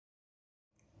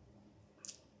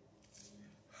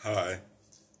Hi,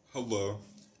 hello,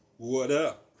 what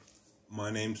up? My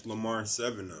name's Lamar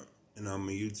 7up, and I'm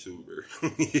a YouTuber.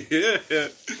 Yeah.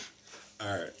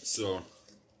 Alright, so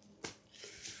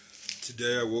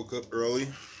today I woke up early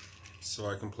so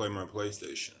I can play my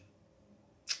PlayStation.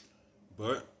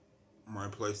 But my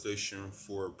PlayStation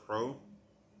 4 Pro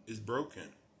is broken.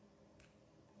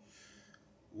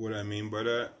 What I mean by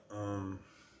that,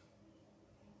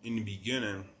 in the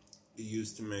beginning, it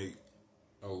used to make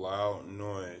a loud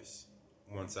noise.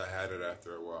 Once I had it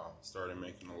after a while, it started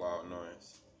making a loud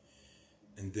noise.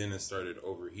 And then it started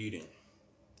overheating.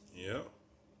 Yep.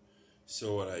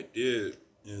 So what I did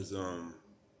is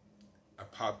I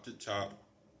popped the top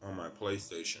on my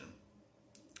PlayStation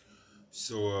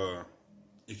so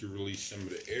it could release some of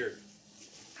the air.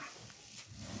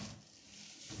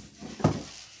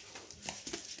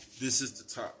 This is the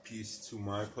top piece to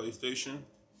my PlayStation,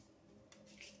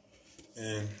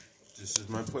 and this is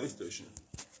my PlayStation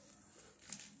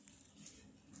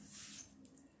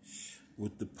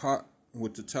with the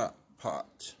top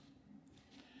pot.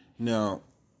 Now,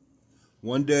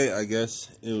 one day I guess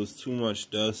it was too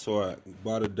much dust, so I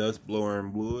bought a dust blower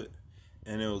and blew it,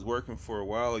 and it was working for a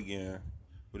while again,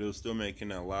 but it was still making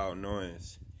that loud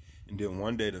noise. And then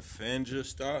one day the fan just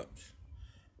stopped,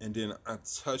 and then I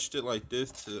touched it like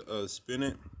this to spin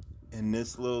it, and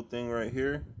this little thing right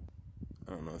here,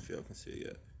 I don't know if y'all can see it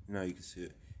yet. Now you can see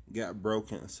it. Got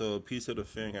broken. So a piece of the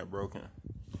fan got broken.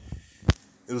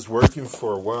 It was working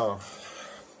for a while,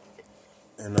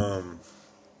 and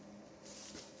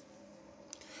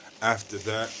after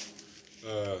that,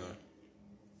 I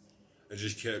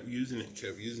just kept using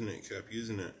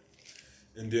it.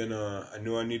 And then I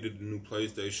knew I needed a new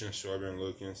PlayStation, so I've been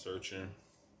looking, searching.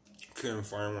 Couldn't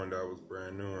find one that was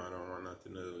brand new. I don't want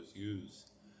nothing that was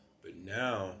used. But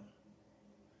now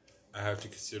I have to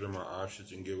consider my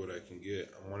options and get what I can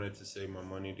get. I wanted to save my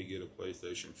money to get a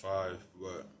PlayStation 5,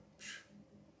 but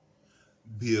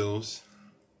bills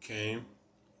came.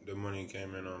 The money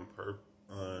came in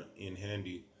in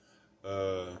handy.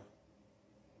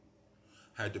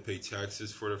 Had to pay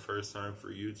taxes for the first time for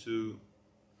YouTube.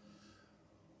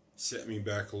 Set me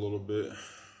back a little bit.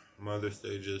 Mother's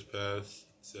Day just passed.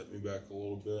 Set me back a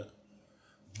little bit.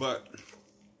 But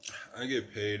I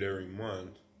get paid every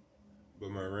month. But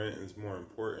my rent is more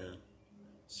important.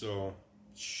 So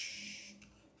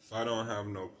if I don't have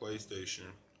no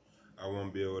PlayStation, I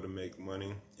won't be able to make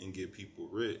money and get people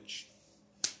rich.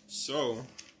 So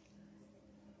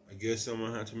I guess I'm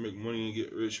gonna have to make money and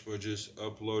get rich by just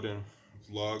uploading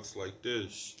vlogs like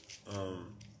this.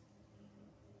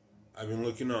 I've been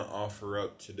looking on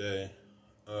OfferUp today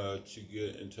to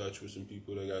get in touch with some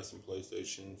people that got some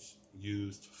PlayStations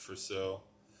used for sale.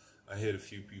 I hit a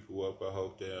few people up. I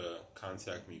hope they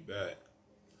contact me back.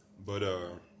 But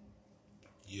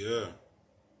yeah,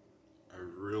 I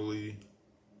really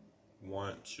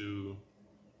want to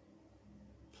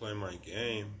play my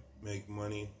game, make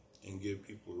money, and get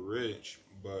people rich,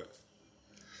 but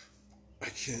I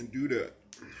can't do that.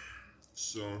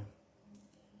 So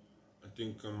I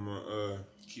think I'm gonna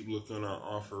keep looking on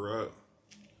OfferUp,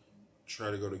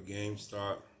 try to go to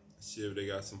GameStop, see if they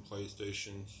got some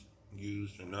PlayStations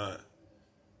used or not.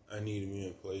 I need me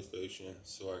a PlayStation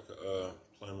so I could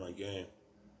play my game.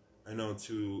 I know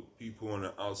two people on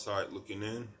the outside looking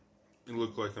in, it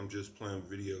look like I'm just playing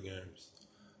video games,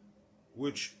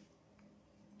 which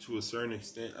to a certain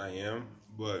extent I am,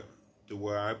 but the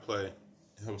way I play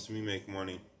helps me make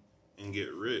money and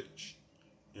get rich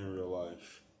in real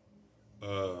life.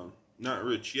 Not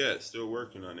rich yet, still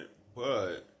working on it,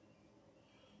 but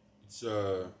it's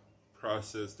a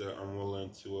process that I'm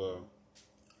willing to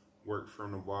work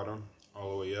from the bottom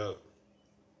all the way up.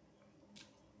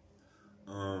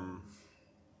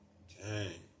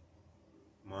 Dang,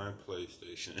 my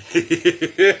PlayStation.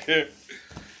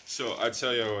 So I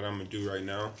tell y'all what I'm gonna do right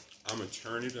now. I'm gonna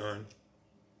turn it on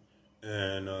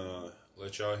and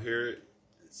let y'all hear it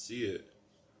and see it.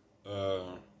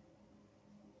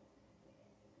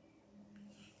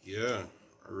 Yeah,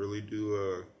 I really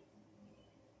do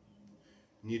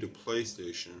need a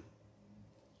PlayStation.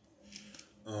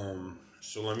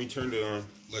 So let me turn it on,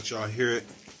 let y'all hear it.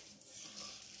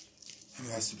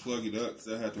 I have to plug it up because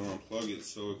I had to unplug it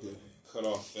so it could cut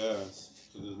off fast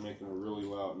because it's making a really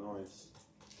loud noise.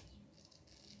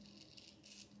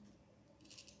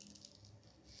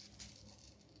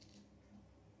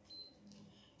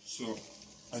 So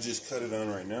I just cut it on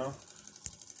right now,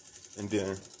 and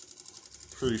then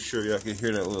pretty sure y'all can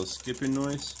hear that little skipping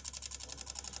noise.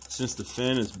 Since the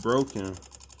fan is broken,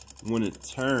 when it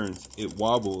turns, it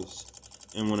wobbles,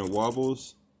 and when it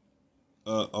wobbles,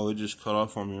 oh, it just cut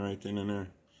off on me right then and there.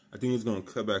 I think it's gonna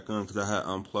cut back on because I had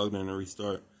unplugged and a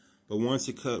restart. But once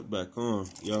it cut back on,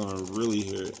 y'all gonna really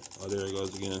hear it. Oh, there it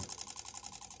goes again.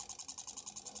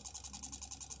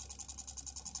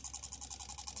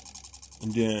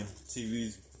 And then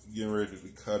TV's getting ready to be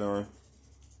cut on.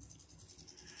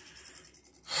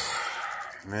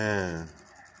 Man,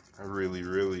 I really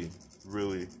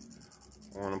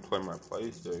want to play my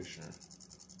PlayStation.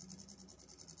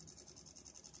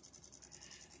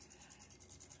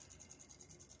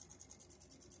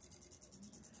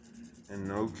 And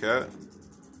no cap,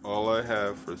 all I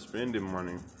have for spending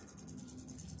money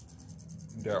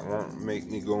that won't make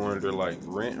me go under like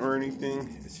rent or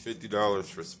anything is $50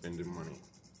 for spending money.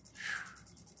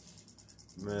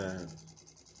 Man,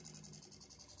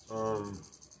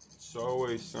 it's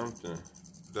always something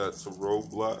that's a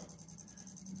roadblock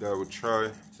that would try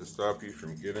to stop you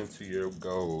from getting to your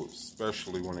goals,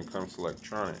 especially when it comes to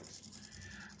electronics.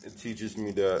 It teaches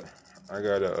me that I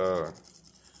gotta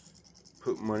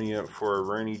put money up for a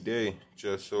rainy day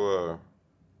just so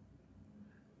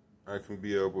I can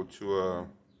be able to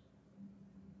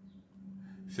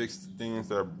fix the things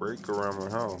that break around my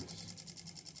house.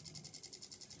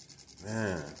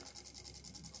 Man.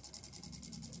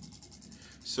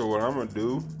 So what I'm gonna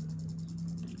do,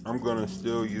 I'm gonna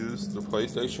still use the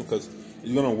PlayStation because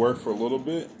it's gonna work for a little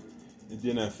bit, and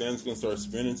then that fan's gonna start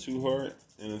spinning too hard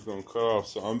and it's gonna cut off.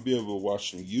 So I'm gonna be able to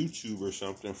watch some YouTube or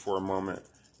something for a moment,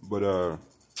 but I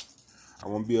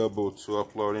won't be able to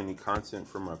upload any content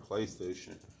from my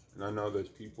PlayStation. And I know there's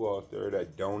people out there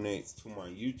that donates to my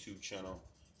YouTube channel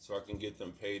so I can get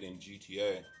them paid in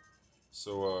GTA.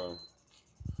 So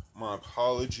my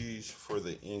apologies for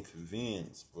the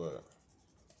inconvenience, but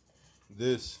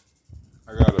this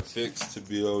I gotta fix to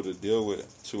be able to deal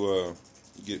with to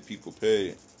get people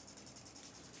paid.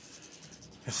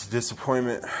 It's a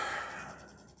disappointment.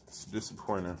 It's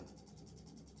disappointing.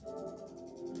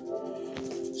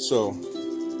 So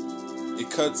it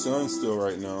cuts on still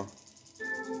right now,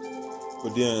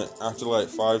 but then after like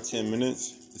 5-10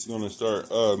 minutes, it's gonna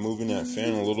start moving that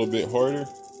fan a little bit harder,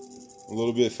 a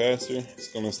little bit faster. It's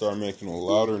gonna start making a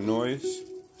louder noise,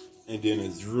 and then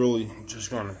it's really just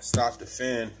gonna stop the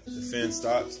fan. The fan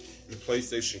stops, the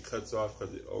PlayStation cuts off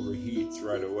because it overheats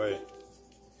right away.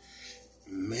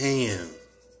 Man,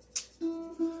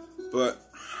 but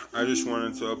I just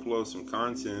wanted to upload some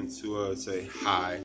content to say hi